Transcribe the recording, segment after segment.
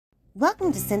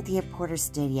Welcome to Cynthia Porter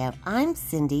Studio. I'm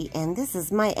Cindee, and this is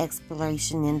my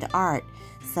exploration into art.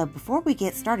 So before we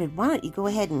get started, why don't you go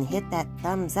ahead and hit that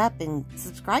thumbs up and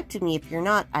subscribe to me if you're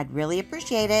not. I'd really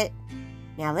appreciate it.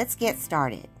 Now let's get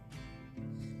started.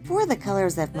 For the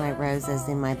colors of my roses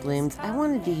and my blooms, I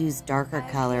wanted to use darker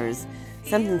colors,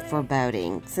 something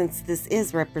foreboding, since this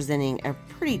is representing a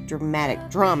pretty dramatic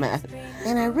drama.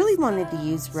 And I really wanted to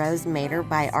use Rose Mater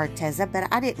by Arteza, but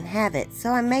I didn't have it,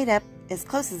 so I made up as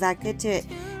close as I could to it.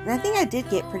 And I think I did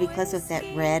get pretty close with that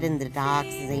red and the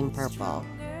dioxazine purple.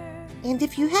 And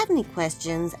if you have any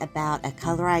questions about a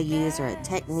color I use or a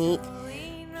technique,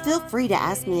 feel free to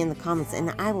ask me in the comments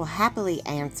and I will happily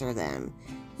answer them.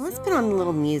 Let's put on a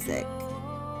little music.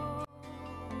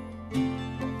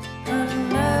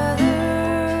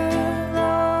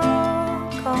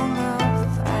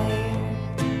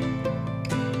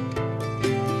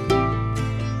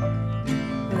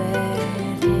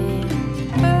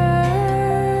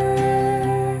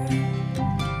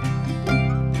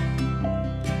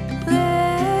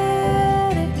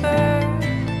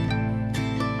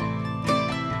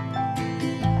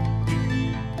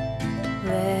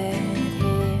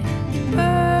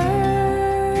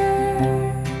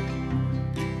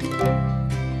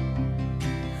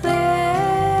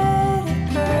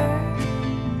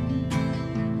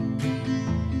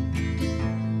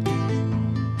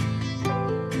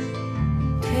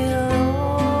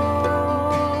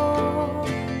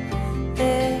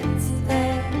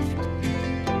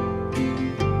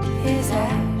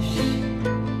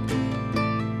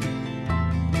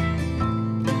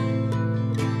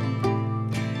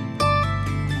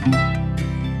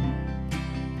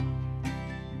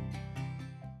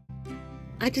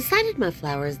 I decided my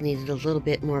flowers needed a little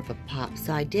bit more of a pop,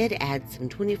 so I did add some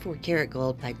 24 karat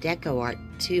gold by DecoArt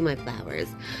to my flowers.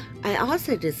 I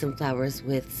also did some flowers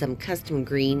with some custom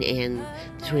green and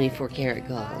 24 karat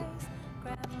gold.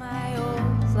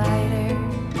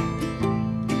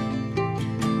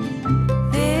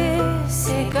 This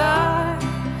cigar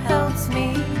helps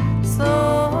me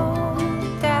slow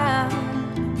down,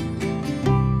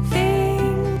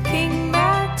 thinking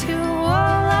back to all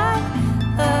I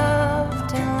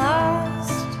loved and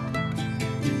lost.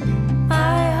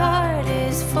 My heart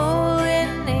is full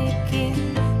and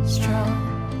aching strong,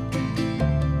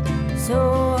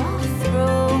 so I'll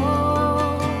throw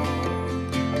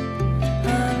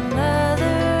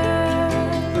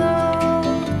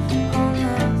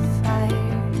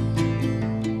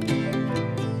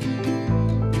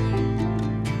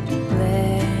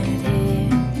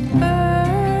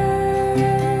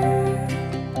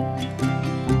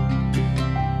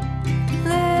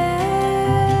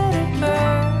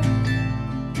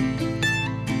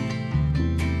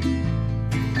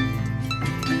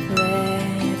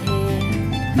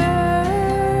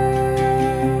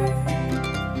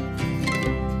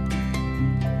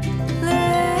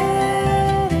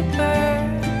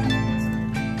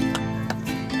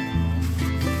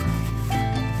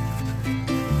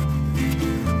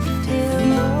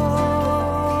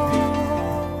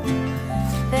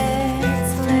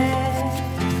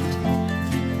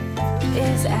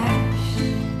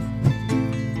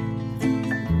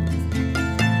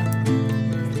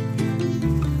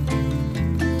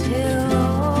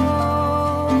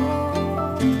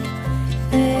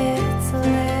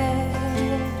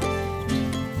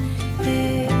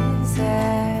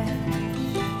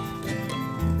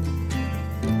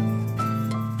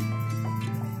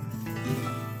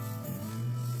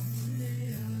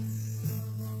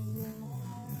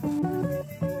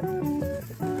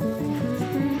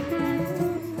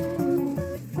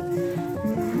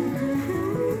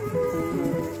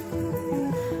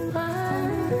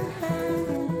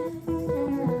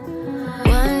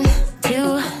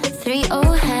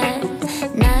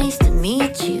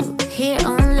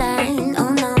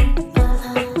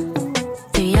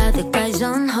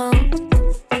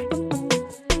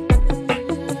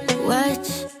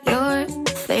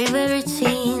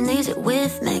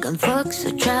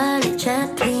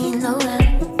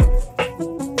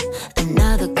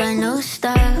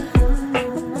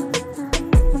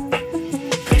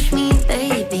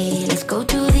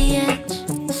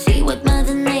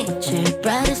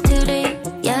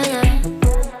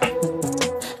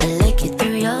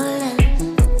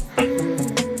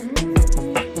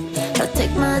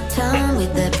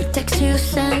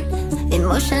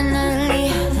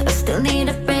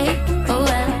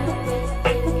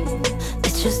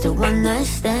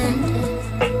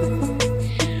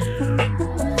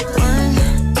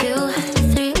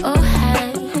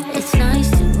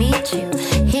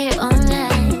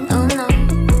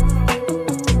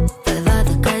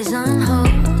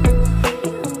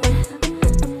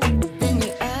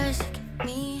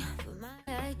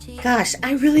Gosh,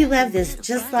 I really love this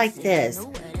just like this.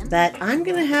 But I'm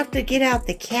going to have to get out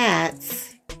the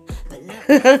cats.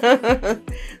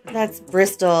 That's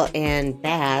Bristol and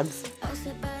Babs.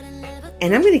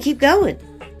 And I'm going to keep going.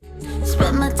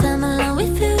 Spend my time alone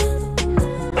with you.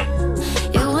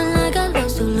 You and I got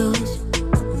lost to lose.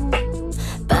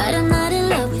 But I'm not in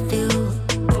love with you.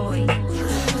 1,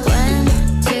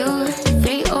 2,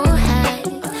 3, oh hi.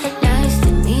 Nice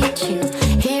to meet you.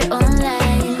 Here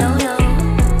online, no, no.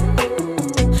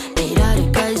 Need all the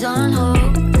guys on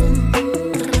hold.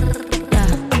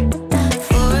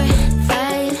 4,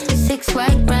 5, 6,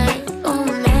 white, bright. Oh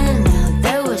man, now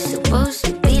that was supposed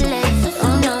to be late.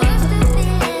 Oh no.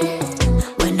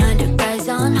 When other guys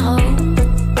on hold.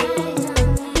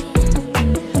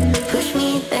 Push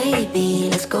me, baby,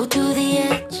 let's go to the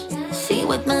edge. See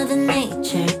what Mother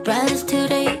Nature brought us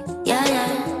today. Yeah,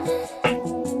 yeah.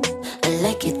 I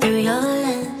like it through your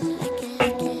lens.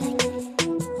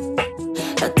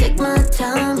 I'll take my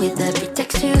time with every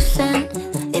text you send.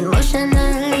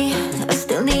 Emotionally, I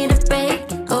still need a break.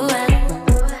 Oh well,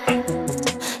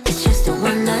 it's just a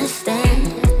one night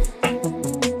stand.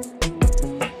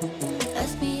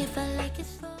 Ask me if I like it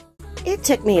slow. It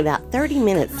took me about 30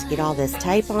 minutes to get all this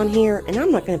tape on here, and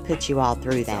I'm not going to put you all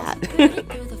through that. Through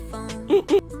the phone.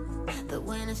 But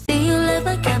when I see you left,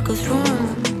 my cap goes wrong. 1,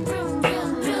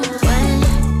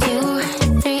 2,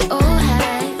 3, oh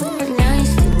hi.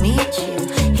 Nice to meet you.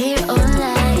 Here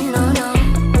online, no, no.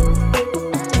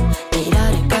 Need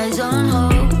all the guys on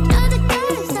hold.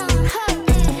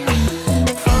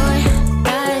 4,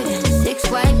 5, 6,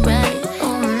 white, bright.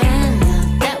 Oh man,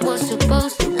 that was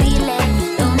supposed to be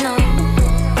left. Oh no.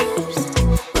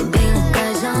 But baby, the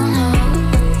guys on hold.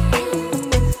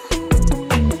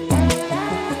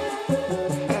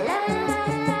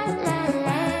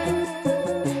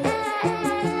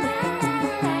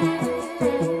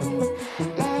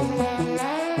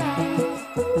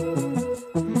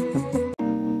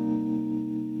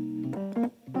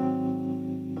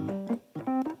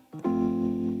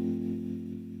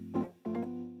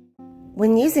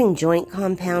 When using joint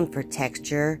compound for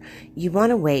texture, you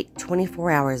want to wait 24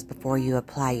 hours before you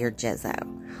apply your gesso.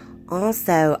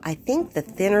 Also, I think the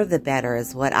thinner the better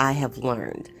is what I have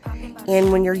learned.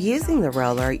 And when you're using the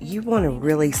roller, you want to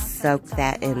really soak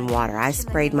that in water. I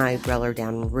sprayed my roller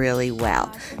down really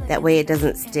well. That way it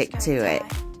doesn't stick to it.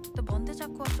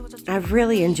 I've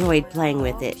really enjoyed playing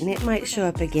with it, and it might show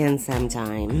up again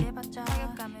sometime.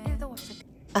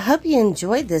 I hope you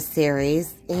enjoyed this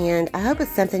series, and I hope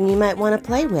it's something you might want to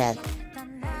play with.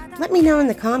 Let me know in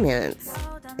the comments.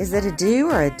 Is it a do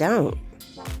or a don't?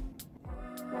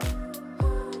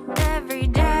 Every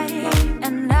day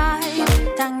and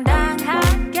night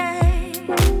당당하게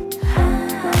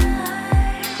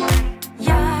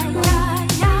야야야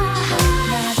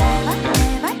나 제발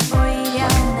오히려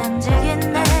난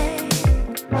즐긴네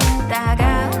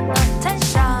따가운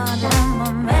attention을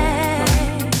몸에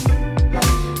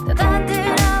다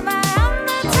들어봐 I'm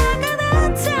not talking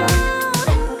down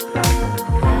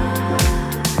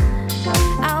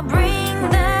I'll bring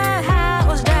the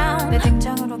house down 내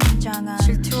등장으로 긴장한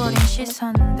질투 어린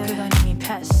시선들 그건 이미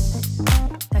패스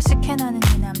날 스캔하는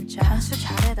이 남자 한수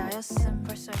잘해 나였음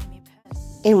벌써 이미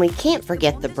패스 And we can't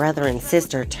forget the brother and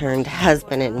sister turned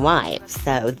husband and wife,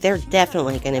 so they're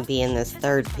definitely going to be in this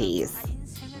third piece.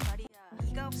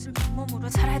 네가 없으면 몸으로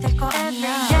살아야 될 거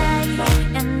아니야 Every day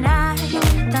and night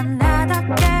다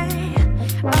나답게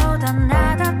Oh 다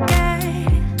나답게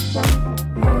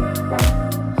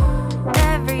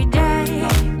Every day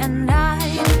and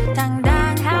night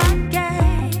당당하게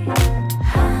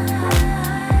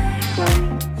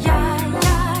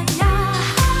야야야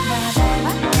나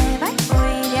제발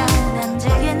오히려 난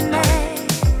즐긴네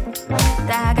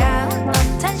따가운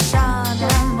attention을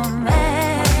몸에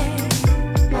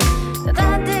다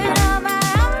들어봐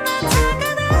I'm not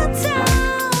talking down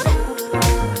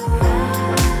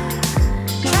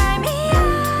Try me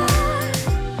out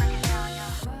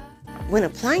When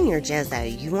applying your gesso,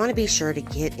 you want to be sure to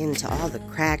get into all the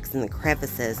cracks and the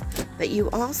crevices, but you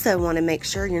also want to make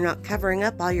sure you're not covering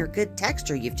up all your good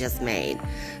texture you've just made.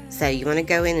 So you want to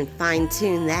go in and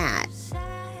fine-tune that.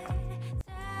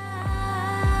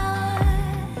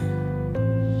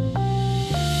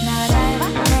 나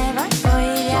제발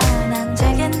오히려 난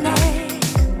즐긴네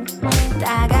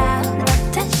따가운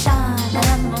attention을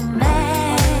몸에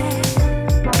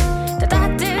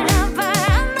다 들어봐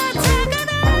I'm not talking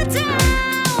down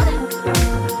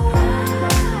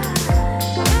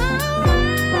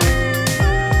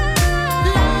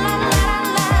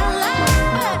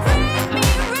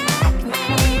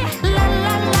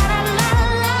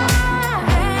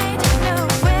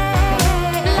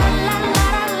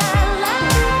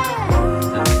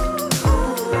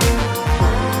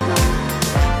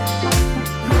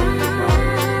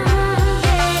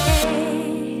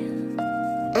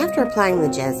After applying the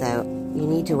gesso, you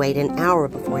need to wait an hour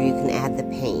before you can add the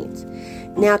paint.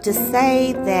 Now, to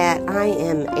say that I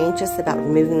am anxious about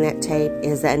removing that tape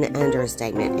is an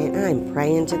understatement, and I'm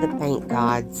praying to the paint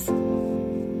gods.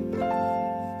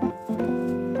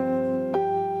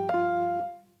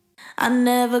 I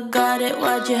never got it,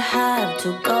 why'd you have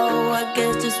to go? I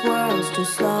guess this world's too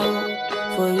slow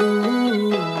for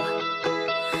you.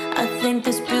 I think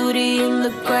there's beauty in the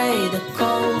gray, the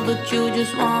cold, but you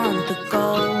just want the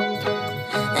gold.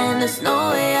 And there's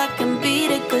no way I can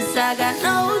beat it, cause I got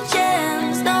no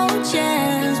chance, no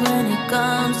chance when it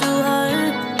comes to her.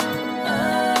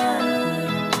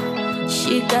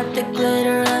 She got the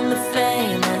glitter and the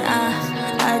fame, and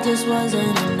I just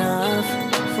wasn't enough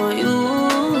for you.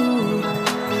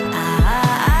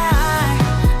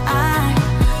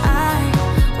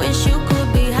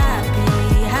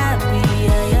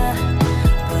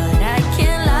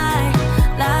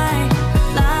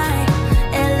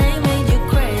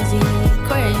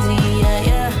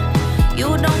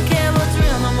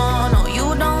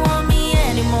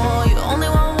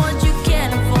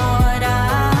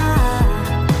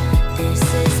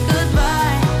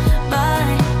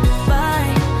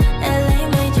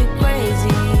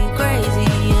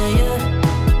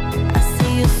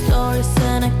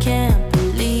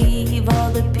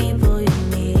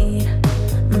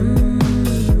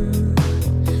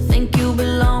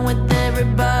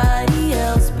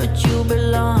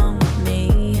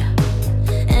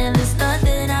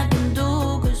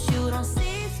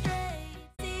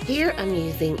 Here I'm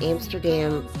using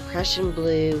Amsterdam Prussian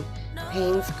Blue,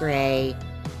 Payne's Gray,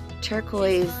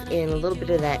 turquoise, and a little bit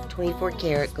of that 24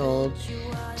 karat gold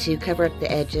to cover up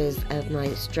the edges of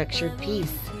my structured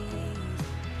piece.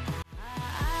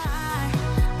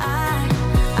 I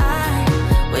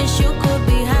wish you could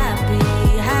be happy,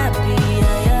 happy,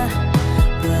 yeah, yeah.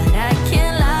 But I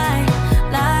can't lie,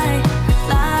 lie,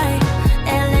 lie.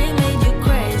 LA made you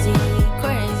crazy,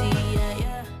 crazy, yeah,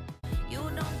 yeah. You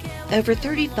don't care. Over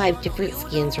 35 different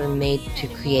skins were made to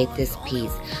create this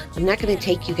piece. I'm not going to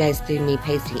take you guys through me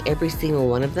pasting every single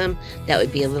one of them. That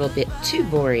would be a little bit too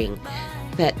boring.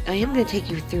 But I am going to take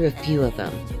you through a few of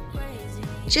them,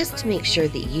 just to make sure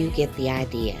that you get the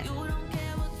idea.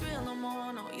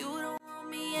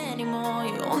 You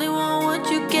only want what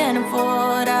you can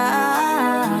afford.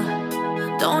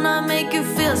 Don't I make you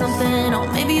feel something? Or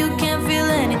maybe you can't feel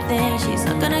anything. She's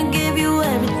not gonna give you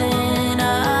everything.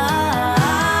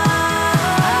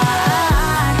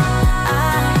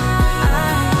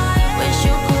 Wish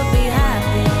you could be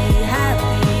happy,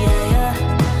 happy, yeah, yeah.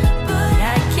 But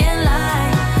I can't lie,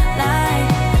 lie,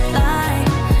 lie.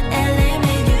 LA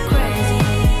made you crazy,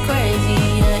 crazy,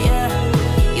 yeah, yeah.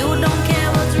 You don't care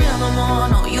what's real no more.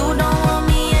 No, you don't want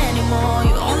me anymore.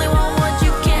 You only want what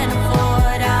you can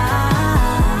afford.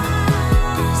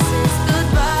 This is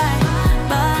goodbye,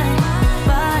 bye,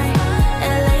 bye.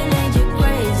 LA made you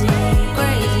crazy,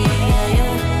 crazy, yeah,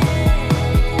 yeah.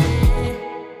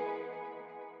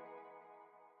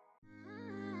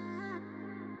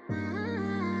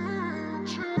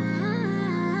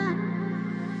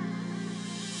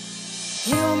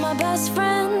 You were my best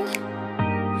friend.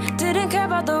 Didn't care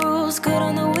about the rules, good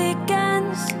on the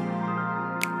weekends.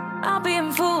 I'll be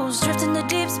in fools, drifting to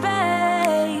deep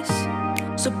space.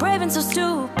 So brave and so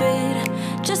stupid,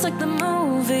 just like the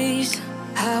movies.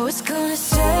 I was gonna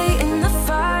stay in the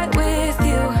fight with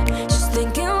you, just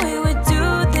thinking we would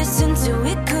do this until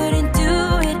we couldn't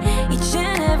do it. Each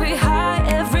and every high,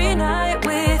 every night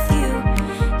with you.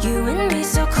 You and me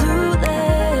so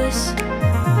clueless.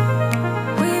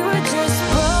 We were just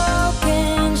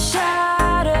broken,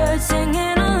 shattered,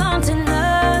 singing along to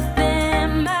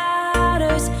nothing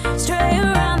matters. Stray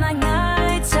around like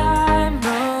nighttime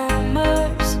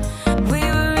rumors. We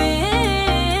were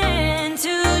in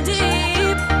too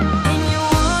deep, and you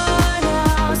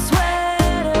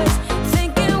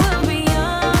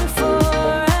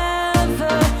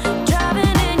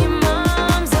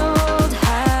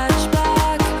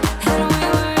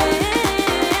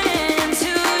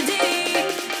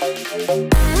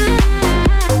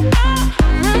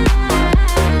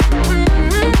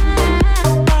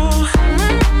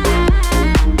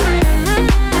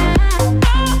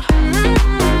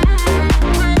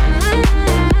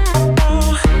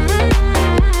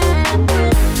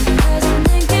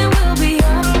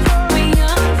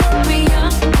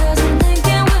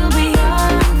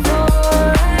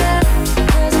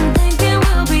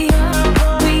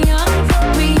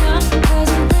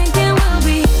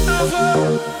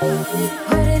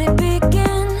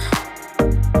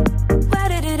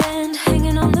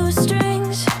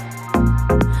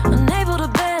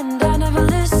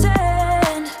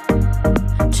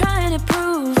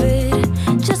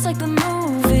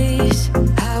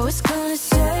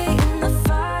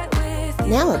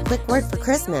a quick word for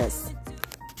Christmas.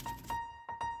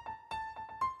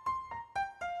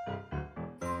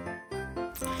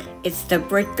 It's the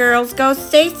Brick Girls Go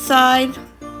Stateside.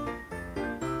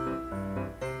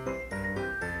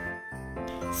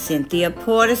 Cynthia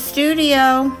Porter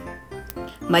Studio.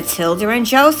 Matilda and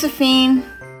Josephine.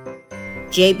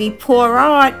 JB Porter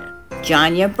Art.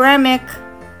 Janya Bremick.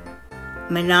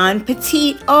 Manon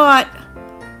Petite Art.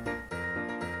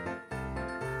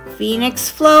 Phoenix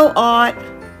Flow Art.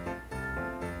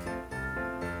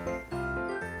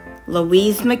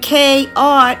 Louise McKay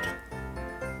Art.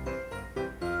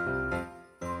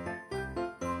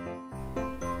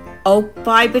 Oak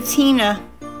by Bettina.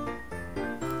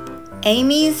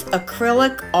 Amy's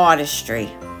Acrylic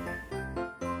Artistry.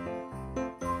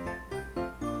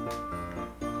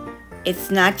 It's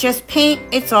not just paint,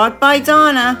 it's art by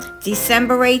Donna.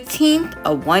 December 18th,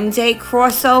 a one-day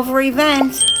crossover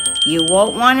event. You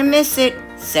won't want to miss it.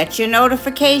 Set your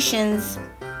notifications.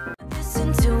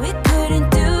 Listen to it, couldn't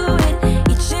do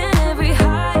it. Each and every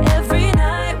high, every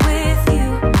night with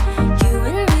you. You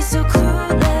and me so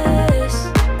clueless.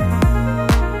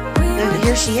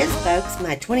 Here she is, folks,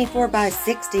 my 24 by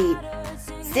 60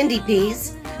 Cindee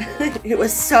piece. It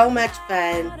was so much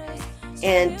fun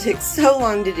and took so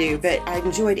long to do, but I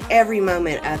enjoyed every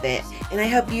moment of it, and I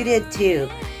hope you did too.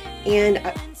 And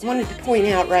I wanted to point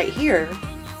out right here,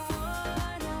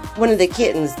 one of the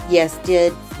kittens, yes,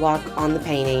 did walk on the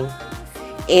painting.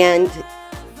 And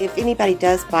if anybody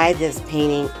does buy this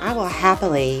painting, I will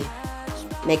happily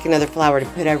make another flower to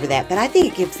put over that. But I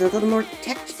think it gives it a little more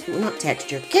texture, not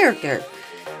texture, character.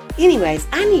 Anyways,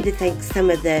 I need to thank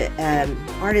some of the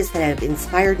artists that have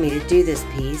inspired me to do this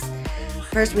piece.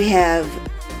 First, we have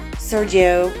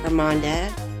Sergio Armanda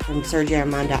from Sergio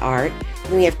Armanda Art.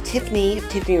 Then we have Tiffany of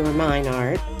Tiffany Remind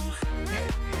Art.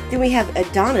 Then we have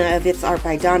Donna of It's Art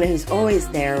by Donna, who's always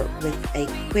there with a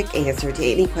quick answer to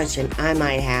any question I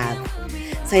might have.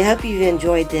 So I hope you've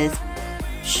enjoyed this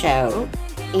show,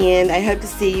 and I hope to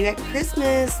see you at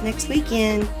Christmas next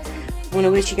weekend. I want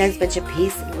to wish you guys a bunch of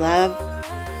peace, love,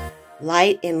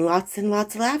 light, and lots of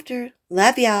laughter.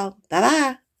 Love y'all.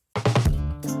 Bye-bye.